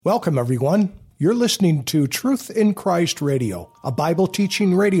Welcome, everyone. You're listening to Truth in Christ Radio, a Bible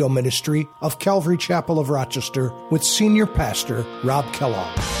teaching radio ministry of Calvary Chapel of Rochester with Senior Pastor Rob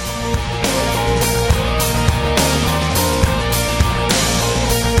Kellogg.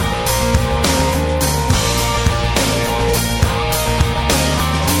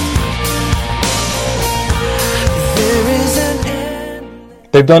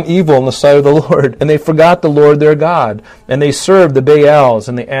 They've done evil in the sight of the Lord, and they forgot the Lord their God, and they served the Baals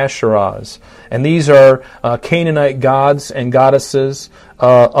and the Asherahs. And these are Canaanite gods and goddesses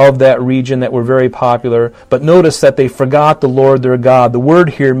of that region that were very popular. But notice that they forgot the Lord their God. The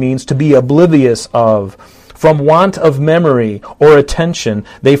word here means to be oblivious of. From want of memory or attention,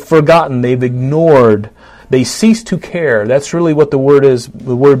 they've forgotten, they've ignored. They cease to care. That's really what the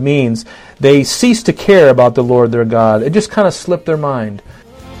word means. They cease to care about the Lord their God. It just kind of slipped their mind.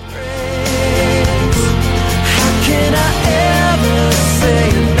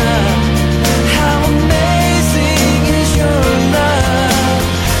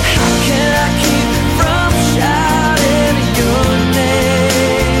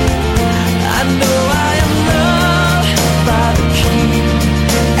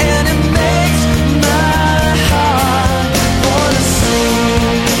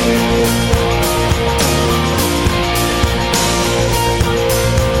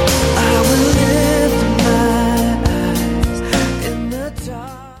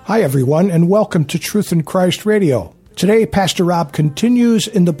 Hi, everyone, and welcome to Truth in Christ Radio. Today, Pastor Rob continues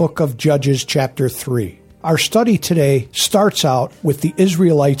in the book of Judges, chapter 3. Our study today starts out with the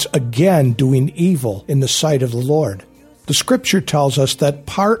Israelites again doing evil in the sight of the Lord. The scripture tells us that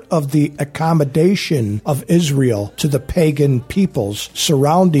part of the accommodation of Israel to the pagan peoples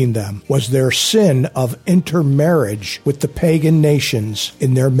surrounding them was their sin of intermarriage with the pagan nations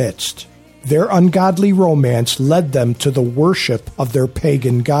in their midst. Their ungodly romance led them to the worship of their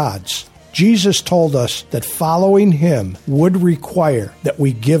pagan gods. Jesus told us that following him would require that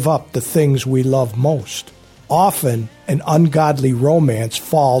we give up the things we love most. Often, an ungodly romance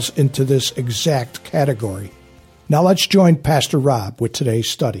falls into this exact category. Now let's join Pastor Rob with today's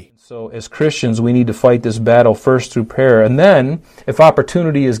study. So as Christians, we need to fight this battle first through prayer. And then, if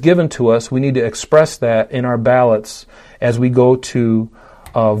opportunity is given to us, we need to express that in our ballots as we go to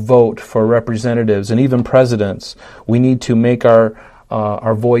vote for representatives and even presidents. We need to make our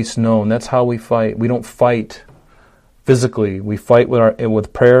voice known. That's how we fight. We don't fight physically. We fight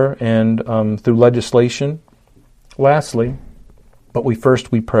with prayer and through legislation. Lastly,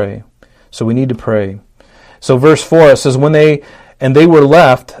 we pray. So we need to pray. So verse 4, it says, they were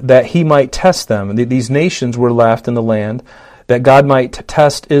left that he might test them. These nations were left in the land that God might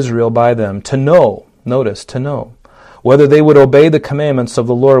test Israel by them, to know, notice, to know, whether they would obey the commandments of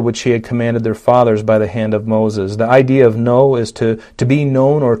the Lord which he had commanded their fathers by the hand of Moses. The idea of know is to be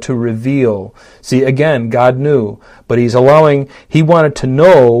known or to reveal. See, again, God knew, but he wanted to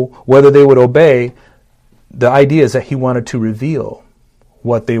know whether they would obey. The idea is that he wanted to reveal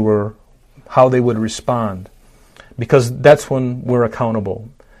how they would respond, because that's when we're accountable.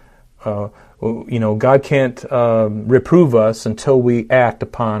 God can't reprove us until we act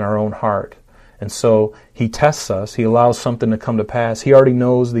upon our own heart. And so he tests us. He allows something to come to pass. He already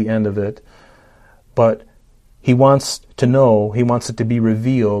knows the end of it. But he wants to know, he wants it to be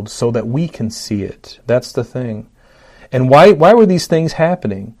revealed so that we can see it. That's the thing. And why were these things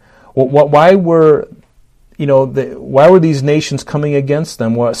happening? Why were these nations coming against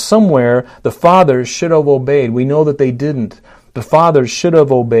them? Well, somewhere the fathers should have obeyed. We know that they didn't. The fathers should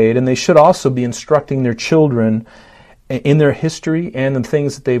have obeyed, and they should also be instructing their children in their history and the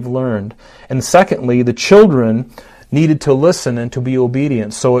things that they've learned. And secondly, the children needed to listen and to be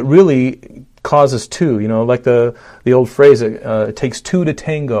obedient. So it really causes two, like the old phrase, it takes two to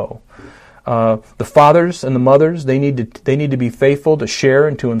tango. The fathers and the mothers, they need to be faithful to share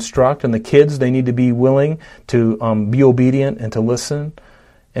and to instruct, and the kids, they need to be willing to be obedient and to listen.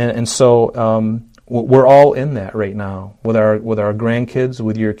 And so we're all in that right now with our grandkids,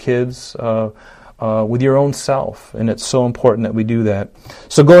 with your kids, with your own self, and it's so important that we do that.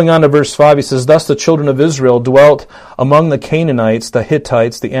 So going on to verse 5, he says, Thus the children of Israel dwelt among the Canaanites, the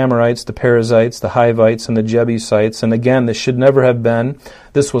Hittites, the Amorites, the Perizzites, the Hivites, and the Jebusites. And again, this should never have been.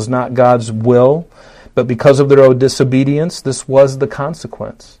 This was not God's will, but because of their own disobedience, this was the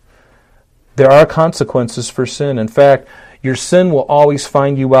consequence. There are consequences for sin. In fact, your sin will always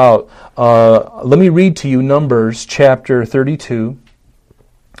find you out. Let me read to you Numbers chapter 32.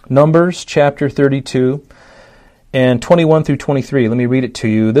 Numbers chapter 32 and 21 through 23. Let me read it to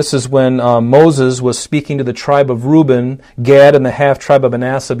you. This is when Moses was speaking to the tribe of Reuben, Gad, and the half-tribe of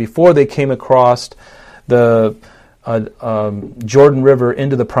Manasseh before they came across the Jordan River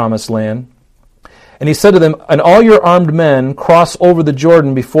into the promised land. And he said to them, "And all your armed men cross over the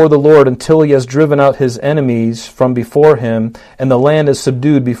Jordan before the Lord until he has driven out his enemies from before him, and the land is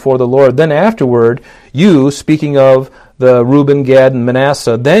subdued before the Lord. Then afterward, you," speaking of the Reuben, Gad, and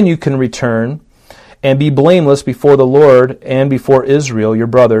Manasseh, "then you can return and be blameless before the Lord and before Israel, your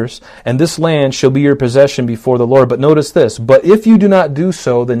brothers, and this land shall be your possession before the Lord." But notice this, "But if you do not do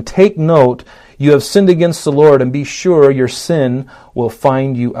so, then take note, you have sinned against the Lord, and be sure your sin will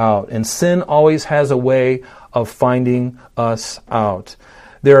find you out." And sin always has a way of finding us out.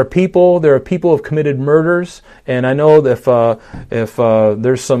 There are people who have committed murders, and I know that if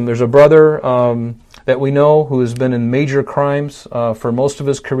there's a brother that we know who has been in major crimes for most of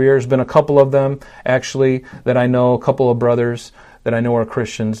his career. There's been a couple of them, actually, that I know, a couple of brothers that I know are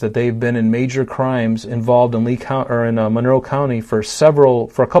Christians, that they've been in major crimes involved in Lee County or in Monroe County for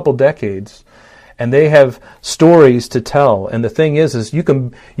a couple decades. And they have stories to tell. And the thing is you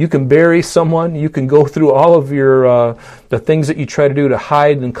can bury someone, you can go through all of your the things that you try to do to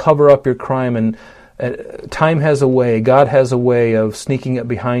hide and cover up your crime, and time has a way, God has a way of sneaking it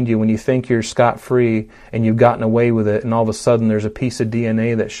behind you when you think you're scot-free and you've gotten away with it, and all of a sudden there's a piece of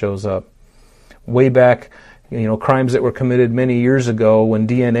DNA that shows up. Way back, crimes that were committed many years ago when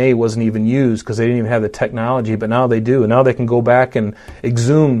DNA wasn't even used because they didn't even have the technology, but now they do. And now they can go back and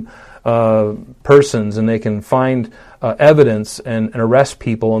exhume persons, and they can find evidence and arrest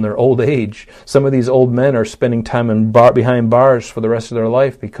people in their old age. Some of these old men are spending time behind bars for the rest of their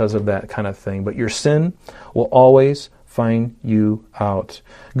life because of that kind of thing. But your sin will always find you out.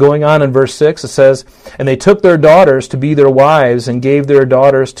 Going on in verse 6, it says, "And they took their daughters to be their wives and gave their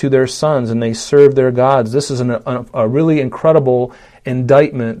daughters to their sons, and they served their gods." This is a really incredible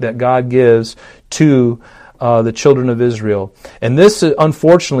indictment that God gives to the children of Israel. And this,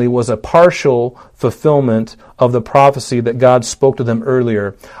 unfortunately, was a partial fulfillment of the prophecy that God spoke to them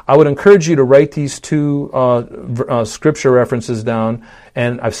earlier. I would encourage you to write these two scripture references down,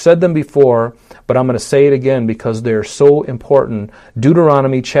 and I've said them before, but I'm going to say it again because they're so important.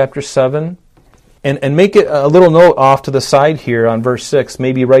 Deuteronomy chapter 7, and make it a little note off to the side here on verse 6.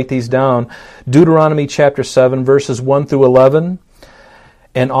 Maybe write these down. Deuteronomy chapter 7, verses 1 through 11,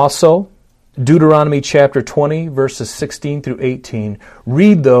 and also Deuteronomy chapter 20, verses 16 through 18.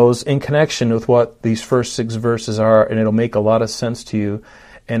 Read those in connection with what these first 6 verses are, and it'll make a lot of sense to you.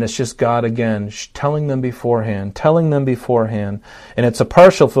 And it's just God, again, telling them beforehand. And it's a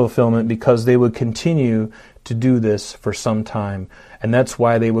partial fulfillment because they would continue to do this for some time. And that's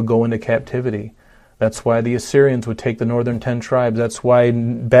why they would go into captivity. That's why the Assyrians would take the northern 10 tribes. That's why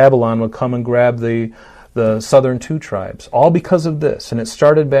Babylon would come and grab the southern 2 tribes, all because of this. And it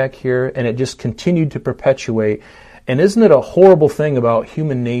started back here, and it just continued to perpetuate. And isn't it a horrible thing about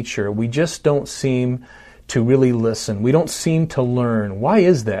human nature? We just don't seem to really listen. We don't seem to learn. Why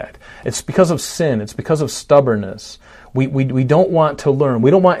is that? It's because of sin. It's because of stubbornness. We don't want to learn.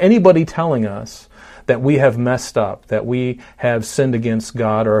 We don't want anybody telling us that we have messed up, that we have sinned against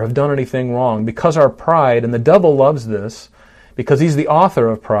God or have done anything wrong, because our pride, and the devil loves this because he's the author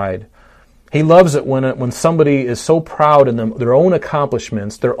of pride. He loves it when somebody is so proud in their own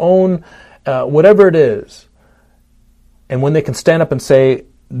accomplishments, their own whatever it is, and when they can stand up and say,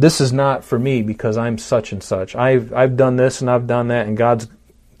 "This is not for me because I'm such and such. I've done this and I've done that," and God's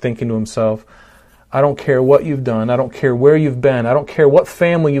thinking to himself, "I don't care what you've done. I don't care where you've been. I don't care what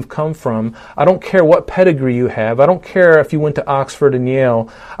family you've come from. I don't care what pedigree you have. I don't care if you went to Oxford and Yale.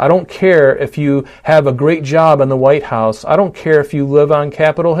 I don't care if you have a great job in the White House. I don't care if you live on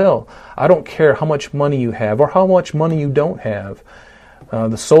Capitol Hill. I don't care how much money you have or how much money you don't have.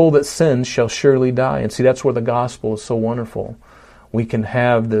 The soul that sins shall surely die." And see, that's where the gospel is so wonderful. We can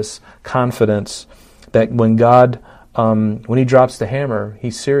have this confidence that when God, when he drops the hammer,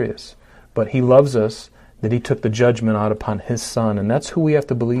 he's serious. But he loves us, that he took the judgment out upon his Son. And that's who we have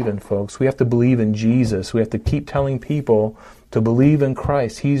to believe in, folks. We have to believe in Jesus. We have to keep telling people to believe in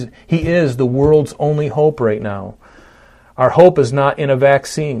Christ. He is the world's only hope right now. Our hope is not in a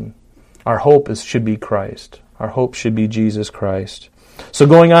vaccine. Our hope should be Christ. Our hope should be Jesus Christ. So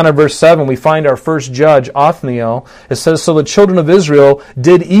going on in verse 7, we find our first judge, Othniel. It says, "So the children of Israel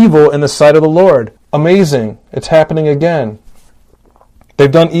did evil in the sight of the Lord." Amazing. It's happening again. They've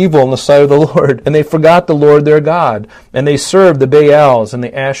done evil in the sight of the Lord, and they forgot the Lord their God, and they served the Baals and the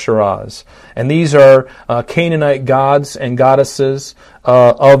Asherahs. And these are Canaanite gods and goddesses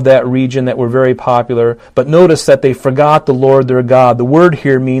of that region that were very popular. But notice that they forgot the Lord their God. The word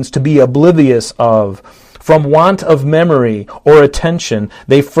here means to be oblivious of. From want of memory or attention,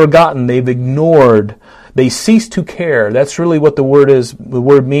 they've forgotten, they've ignored They cease to care. That's really what the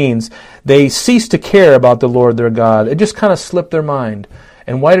word means. They cease to care about the Lord their God. It just kind of slipped their mind.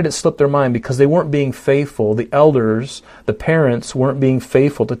 And why did it slip their mind? Because they weren't being faithful. The elders, the parents, weren't being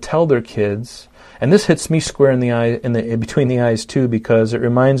faithful to tell their kids. And this hits me square in the eye, between the eyes too, because it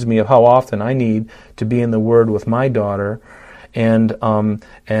reminds me of how often I need to be in the Word with my daughter, and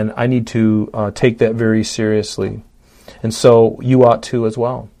I need to take that very seriously. And so you ought to as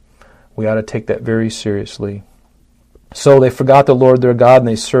well. We ought to take that very seriously. So they forgot the Lord their God, and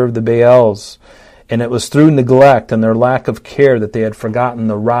they served the Baals. And it was through neglect and their lack of care that they had forgotten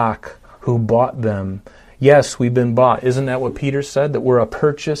the rock who bought them. Yes, we've been bought. Isn't that what Peter said? That we're a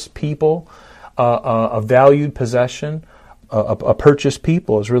purchased people, a valued possession, a purchased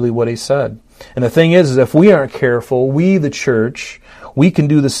people is really what he said. And the thing is if we aren't careful, we, the church, we can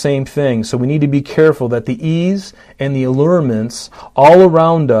do the same thing. So we need to be careful that the ease and the allurements all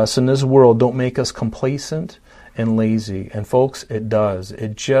around us in this world don't make us complacent and lazy. And folks, it does.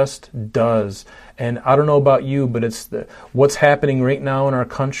 It just does. And I don't know about you, but what's happening right now in our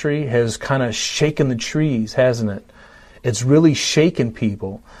country has kind of shaken the trees, hasn't it? It's really shaken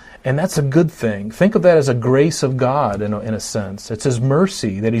people. And that's a good thing. Think of that as a grace of God in a sense. It's His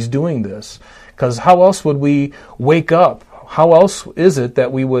mercy that He's doing this. Because how else would we wake up? How else is it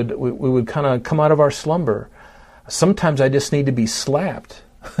that we would kind of come out of our slumber? Sometimes I just need to be slapped.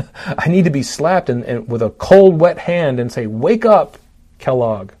 I need to be slapped and with a cold, wet hand and say, "Wake up,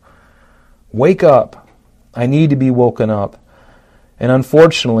 Kellogg. Wake up." I need to be woken up. And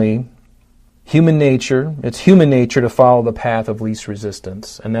unfortunately, it's human nature to follow the path of least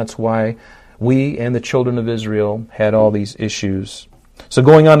resistance. And that's why we and the children of Israel had all these issues. So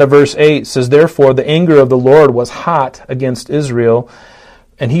going on to verse 8, it says, "Therefore the anger of the Lord was hot against Israel,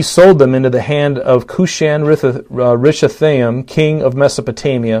 and He sold them into the hand of Cushan-Rishathaim, king of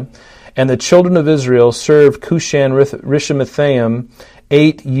Mesopotamia. And the children of Israel served Cushan-Rishathaim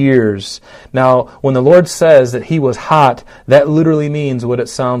 8 years." Now, when the Lord says that He was hot, that literally means what it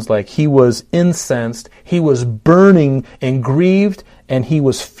sounds like. He was incensed, He was burning and grieved, and He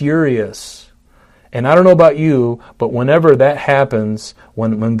was furious. And I don't know about you, but whenever that happens,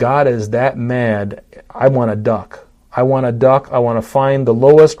 when God is that mad, I want to duck. I want to duck. I want to find the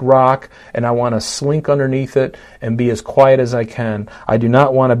lowest rock, and I want to slink underneath it and be as quiet as I can. I do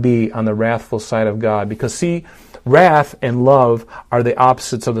not want to be on the wrathful side of God. Because, see, wrath and love are the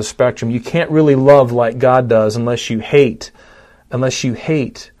opposites of the spectrum. You can't really love like God does unless you hate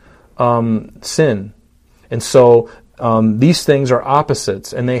sin. And so these things are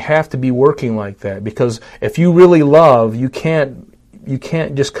opposites, and they have to be working like that. Because if you really love, you can't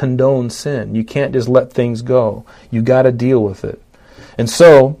just condone sin. You can't just let things go. You got to deal with it. And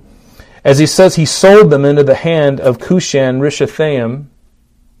so, as he says, he sold them into the hand of Cushan-Rishathaim.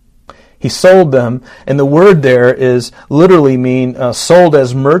 He sold them, and the word there is literally mean sold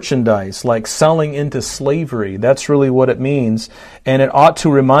as merchandise, like selling into slavery. That's really what it means. And it ought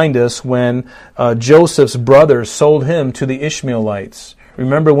to remind us when Joseph's brothers sold him to the Ishmaelites.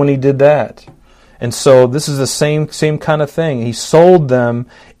 Remember when he did that? And so this is the same kind of thing. He sold them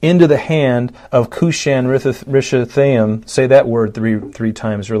into the hand of Cushan-Rishathaim. Say that word three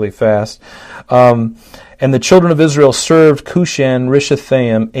times really fast. And the children of Israel served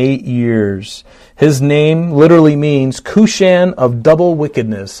Cushan-Rishathaim 8 years. His name literally means Cushan of double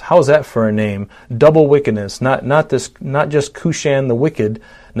wickedness. How's that for a name? Double wickedness. Not just Cushan the wicked.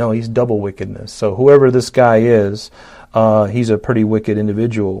 No, he's double wickedness. So whoever this guy is, he's a pretty wicked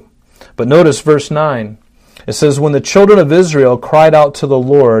individual. But notice verse 9. It says, "When the children of Israel cried out to the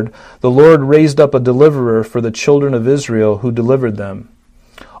Lord raised up a deliverer for the children of Israel who delivered them.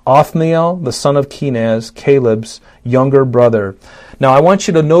 Othniel, the son of Kenaz, Caleb's younger brother." Now I want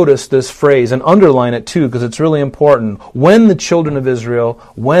you to notice this phrase and underline it too, because it's really important. When the children of Israel,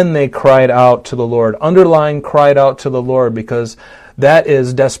 when they cried out to the Lord. Underline cried out to the Lord, because that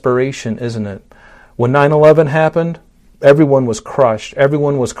is desperation, isn't it? When 9/11 happened, everyone was crushed.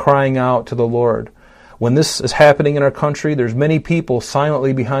 Everyone was crying out to the Lord. When this is happening in our country, there's many people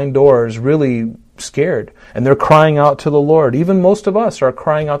silently behind doors really scared. And they're crying out to the Lord. Even most of us are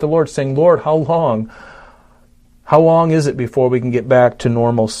crying out to the Lord, saying, "Lord, how long? How long is it before we can get back to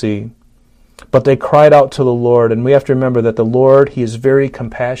normalcy?" But they cried out to the Lord, and we have to remember that the Lord, He is very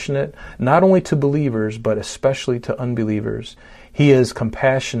compassionate, not only to believers, but especially to unbelievers. He is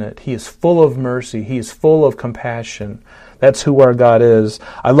compassionate. He is full of mercy. He is full of compassion. That's who our God is.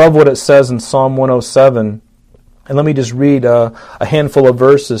 I love what it says in Psalm 107. And let me just read a handful of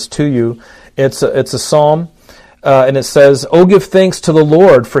verses to you. It's a psalm, and it says, "O give thanks to the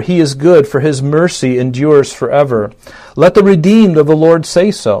Lord, for He is good, for His mercy endures forever. Let the redeemed of the Lord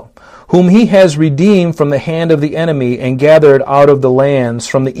say so, whom he has redeemed from the hand of the enemy and gathered out of the lands,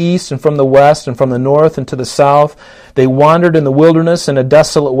 from the east and from the west and from the north and to the south. They wandered in the wilderness in a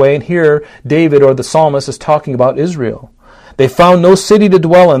desolate way. And here David, or the psalmist, is talking about Israel. They found no city to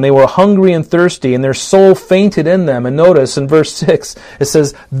dwell in. They were hungry and thirsty, and their soul fainted in them. And notice in verse 6, it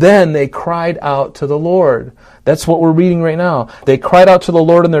says, then they cried out to the Lord. That's what we're reading right now. They cried out to the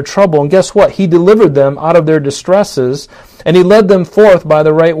Lord in their trouble, and guess what? He delivered them out of their distresses, and he led them forth by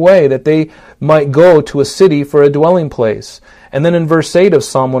the right way, that they might go to a city for a dwelling place. And then in verse 8 of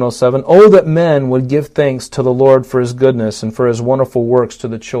Psalm 107, oh, that men would give thanks to the Lord for his goodness and for his wonderful works to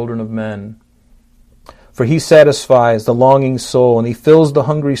the children of men. For he satisfies the longing soul, and he fills the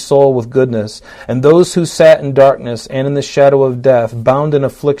hungry soul with goodness. And those who sat in darkness and in the shadow of death, bound in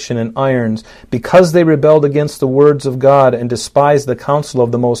affliction and irons, because they rebelled against the words of God and despised the counsel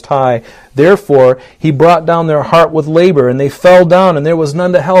of the Most High. Therefore he brought down their heart with labor, and they fell down, and there was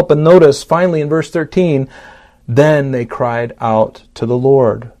none to help. And notice, finally in verse 13, then they cried out to the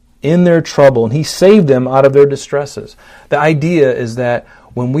Lord in their trouble, and he saved them out of their distresses. The idea is that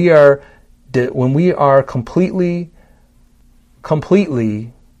when we are completely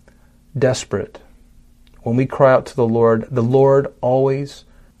desperate, when we cry out to the Lord always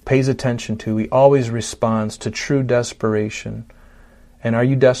pays attention to, he always responds to true desperation. And are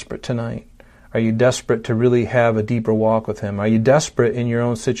you desperate tonight? Are you desperate to really have a deeper walk with him? Are you desperate in your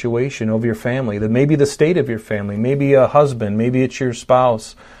own situation, of your family, that maybe the state of your family, maybe a husband, maybe it's your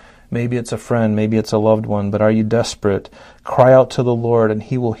spouse, maybe it's a friend, maybe it's a loved one, but are you desperate? Cry out to the Lord and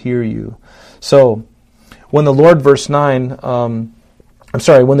he will hear you. So, when the Lord, verse 9, when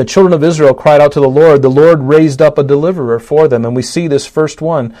the children of Israel cried out to the Lord raised up a deliverer for them. And we see this first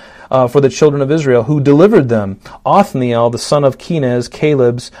one for the children of Israel, who delivered them, Othniel, the son of Kenaz,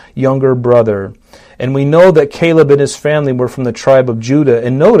 Caleb's younger brother. And we know that Caleb and his family were from the tribe of Judah.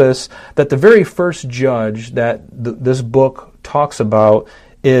 And notice that the very first judge that this book talks about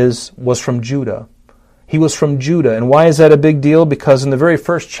was from Judah. He was from Judah. And why is that a big deal? Because in the very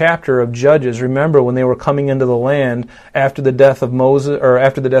first chapter of Judges, remember when they were coming into the land after the death of Moses, or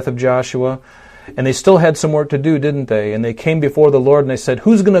after the death of Joshua, and they still had some work to do, didn't they? And they came before the Lord and they said,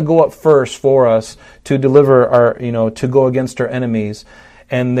 who's going to go up first for us to deliver to go against our enemies?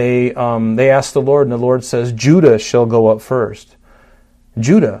 And they asked the Lord, and the Lord says, Judah shall go up first.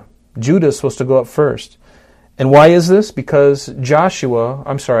 Judah is supposed to go up first. And why is this? Because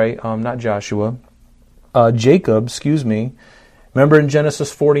Jacob, remember in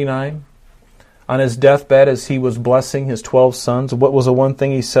Genesis 49, on his deathbed as he was blessing his 12 sons, what was the one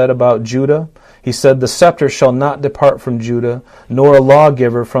thing he said about Judah? He said, the scepter shall not depart from Judah, nor a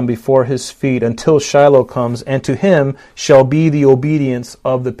lawgiver from before his feet, until Shiloh comes, and to him shall be the obedience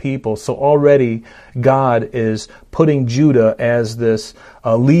of the people. So already God is putting Judah as this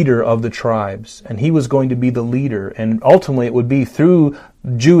leader of the tribes, and he was going to be the leader, and ultimately it would be through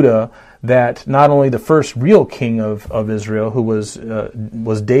Judah that not only the first real king of Israel, who was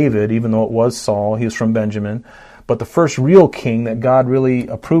David, even though it was Saul, he was from Benjamin, but the first real king that God really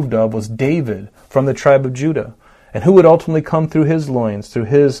approved of was David from the tribe of Judah. And who would ultimately come through his loins, through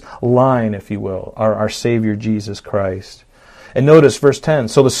his line, if you will, our Savior Jesus Christ. And notice verse 10,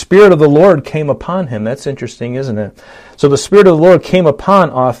 so the Spirit of the Lord came upon him. That's interesting, isn't it? So the Spirit of the Lord came upon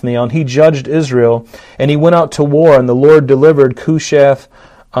Othniel, and he judged Israel, and he went out to war, and the Lord delivered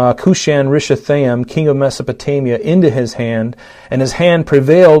Cushan-Rishathaim, king of Mesopotamia, into his hand, and his hand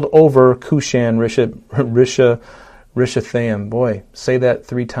prevailed over Cushan-Rishathaim. Boy, say that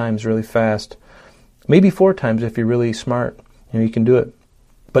 3 times really fast. Maybe 4 times if you're really smart. You can do it.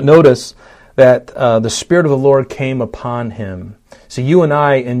 But notice that the Spirit of the Lord came upon him. So you and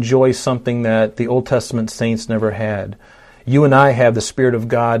I enjoy something that the Old Testament saints never had. You and I have the Spirit of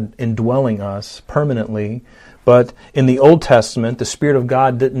God indwelling us permanently. But in the Old Testament, the Spirit of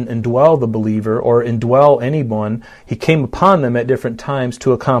God didn't indwell the believer or indwell anyone. He came upon them at different times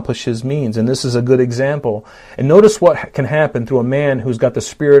to accomplish his means. And this is a good example. And notice what can happen through a man who's got the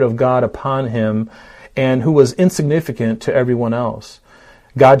Spirit of God upon him and who was insignificant to everyone else.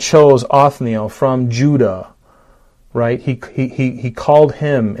 God chose Othniel from Judah, right? He called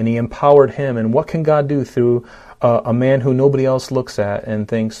him and he empowered him. And what can God do through a man who nobody else looks at and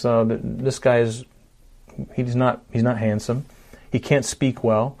thinks, this guy is... He's not handsome. He can't speak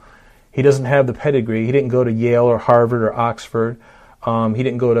well. He doesn't have the pedigree. He didn't go to Yale or Harvard or Oxford. He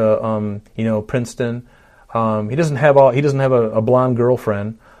didn't go to Princeton. He doesn't have a blonde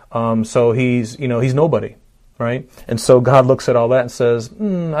girlfriend. So he's nobody, right? And so God looks at all that and says,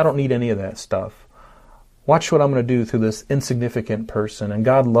 I don't need any of that stuff. Watch what I'm going to do through this insignificant person. And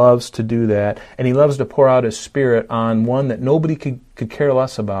God loves to do that, and he loves to pour out his Spirit on one that nobody could care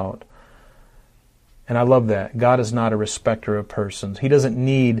less about. And I love that. God is not a respecter of persons. He doesn't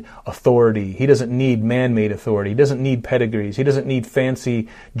need authority. He doesn't need man-made authority. He doesn't need pedigrees. He doesn't need fancy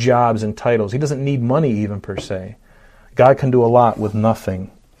jobs and titles. He doesn't need money even per se. God can do a lot with nothing.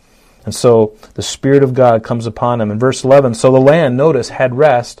 And so the Spirit of God comes upon him. In verse 11, so the land, notice, had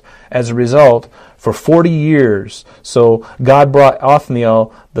rest as a result for 40 years. So God brought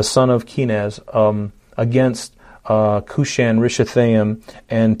Othniel, the son of Kenaz, against Cushan Rishathaim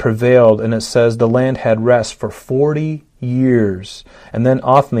and prevailed. And it says the land had rest for 40 years. And then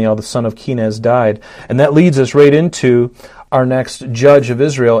Othniel, the son of Kenaz, died. And that leads us right into our next judge of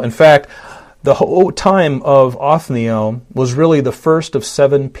Israel. In fact, the whole time of Othniel was really the first of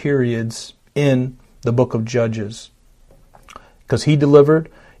 7 periods in the book of Judges. Because he delivered,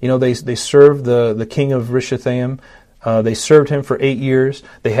 they served the king of Rishathaim. They served him for 8 years.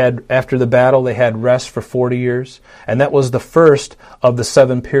 After the battle, they had rest for 40 years. And that was the first of the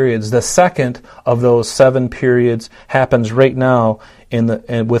 7 periods. The second of those 7 periods happens right now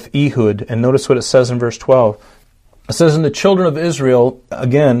with Ehud. And notice what it says in verse 12. It says, and the children of Israel,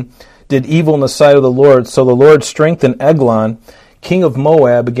 again, did evil in the sight of the Lord. So the Lord strengthened Eglon, king of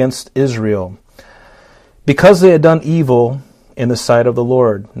Moab, against Israel, because they had done evil in the sight of the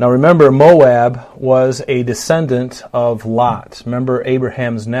Lord. Now remember, Moab was a descendant of Lot. Remember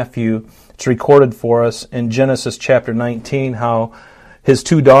Abraham's nephew. It's recorded for us in Genesis chapter 19 how his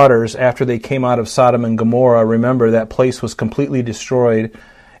 2 daughters, after they came out of Sodom and Gomorrah, remember that place was completely destroyed.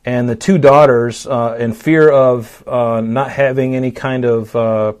 And the 2 daughters, in fear of not having any kind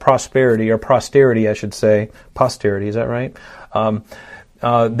of prosperity, or posterity, I should say. Posterity, is that right?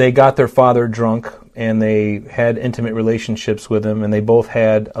 They got their father drunk, and they had intimate relationships with him, and they both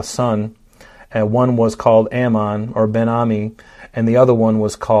had a son. And one was called Ammon, or Ben-Ami, and the other one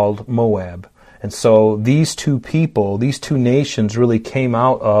was called Moab. And so these 2 people, these 2 nations really came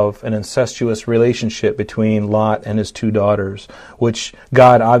out of an incestuous relationship between Lot and his 2 daughters, which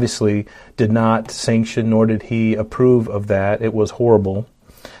God obviously did not sanction, nor did he approve of that. It was horrible.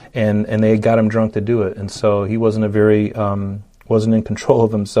 And they got him drunk to do it. And so he wasn't wasn't in control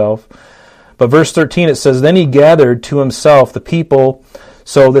of himself. But verse 13, it says, then he gathered to himself the people.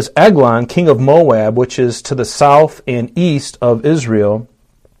 So this Eglon, king of Moab, which is to the south and east of Israel,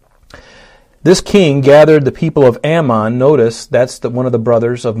 this king gathered the people of Ammon. Notice that's one of the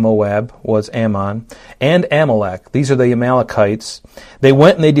brothers of Moab was Ammon, and Amalek. These are the Amalekites. They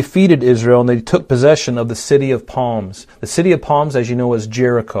went and they defeated Israel, and they took possession of the city of palms. The city of palms, as you know, is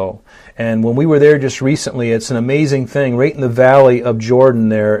Jericho. And when we were there just recently, it's an amazing thing. Right in the valley of Jordan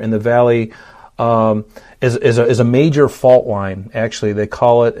there, in the valley, is a major fault line. Actually, they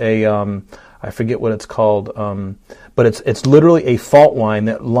call it I forget what it's called, but it's literally a fault line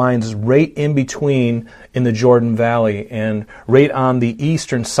that lines right in between in the Jordan Valley, and right on the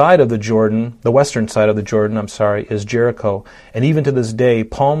eastern side of the Jordan, the western side of the Jordan, is Jericho. And even to this day,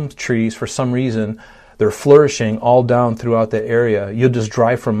 palm trees, for some reason, they're flourishing all down throughout that area. You'll just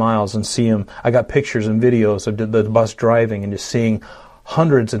drive for miles and see them. I got pictures and videos of the bus driving and just seeing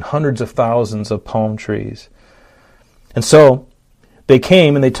hundreds and hundreds of thousands of palm trees. And so they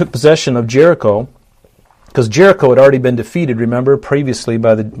came and they took possession of Jericho, because Jericho had already been defeated, remember, previously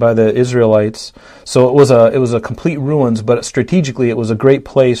by the Israelites. So it was a complete ruins, but strategically it was a great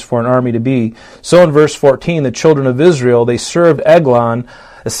place for an army to be. So in verse 14, the children of Israel, they served Eglon.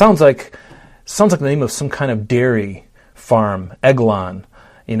 It sounds like the name of some kind of dairy farm, Eglon.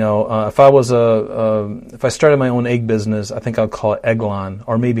 If I started my own egg business, I think I'd call it Eglon,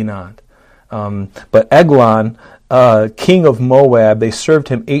 or maybe not. But Eglon, king of Moab, they served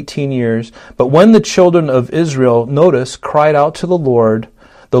him 18 years. But when the children of Israel, notice, cried out to the Lord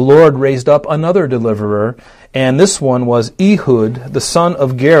raised up another deliverer, and this one was Ehud, the son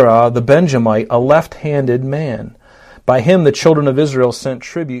of Gera, the Benjamite, a left-handed man. By him the children of Israel sent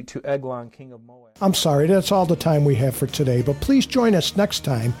tribute to Eglon, king of Moab. I'm sorry, that's all the time we have for today, but please join us next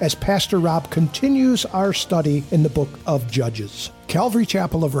time as Pastor Rob continues our study in the book of Judges. Calvary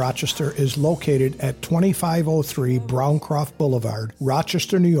Chapel of Rochester is located at 2503 Browncroft Boulevard,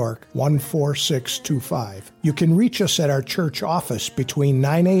 Rochester, New York, 14625. You can reach us at our church office between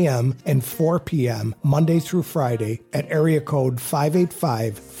 9 a.m. and 4 p.m. Monday through Friday at area code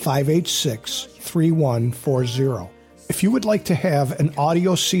 585-586-3140. If you would like to have an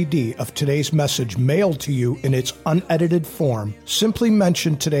audio CD of today's message mailed to you in its unedited form, simply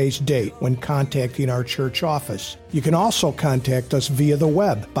mention today's date when contacting our church office. You can also contact us via the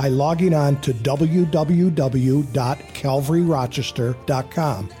web by logging on to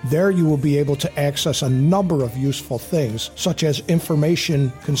www.calvaryrochester.com. There you will be able to access a number of useful things, such as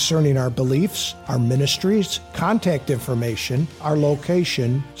information concerning our beliefs, our ministries, contact information, our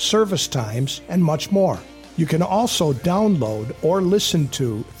location, service times, and much more. You can also download or listen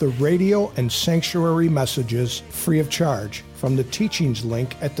to the radio and sanctuary messages free of charge from the teachings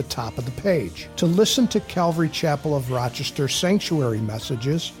link at the top of the page. To listen to Calvary Chapel of Rochester sanctuary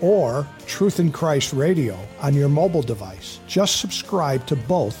messages or Truth in Christ Radio on your mobile device, just subscribe to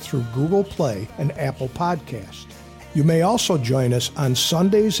both through Google Play and Apple Podcast. You may also join us on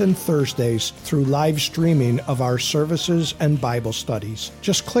Sundays and Thursdays through live streaming of our services and Bible studies.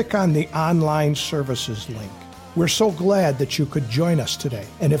 Just click on the online services link. We're so glad that you could join us today.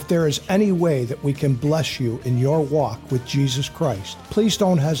 And if there is any way that we can bless you in your walk with Jesus Christ, please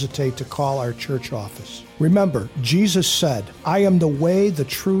don't hesitate to call our church office. Remember, Jesus said, "I am the way, the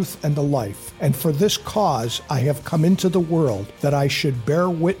truth, and the life, and for this cause I have come into the world, that I should bear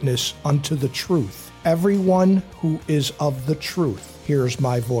witness unto the truth. Everyone who is of the truth hears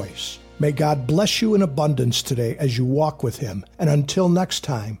my voice." May God bless you in abundance today as you walk with Him. And until next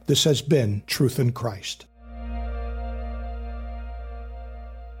time, this has been Truth in Christ.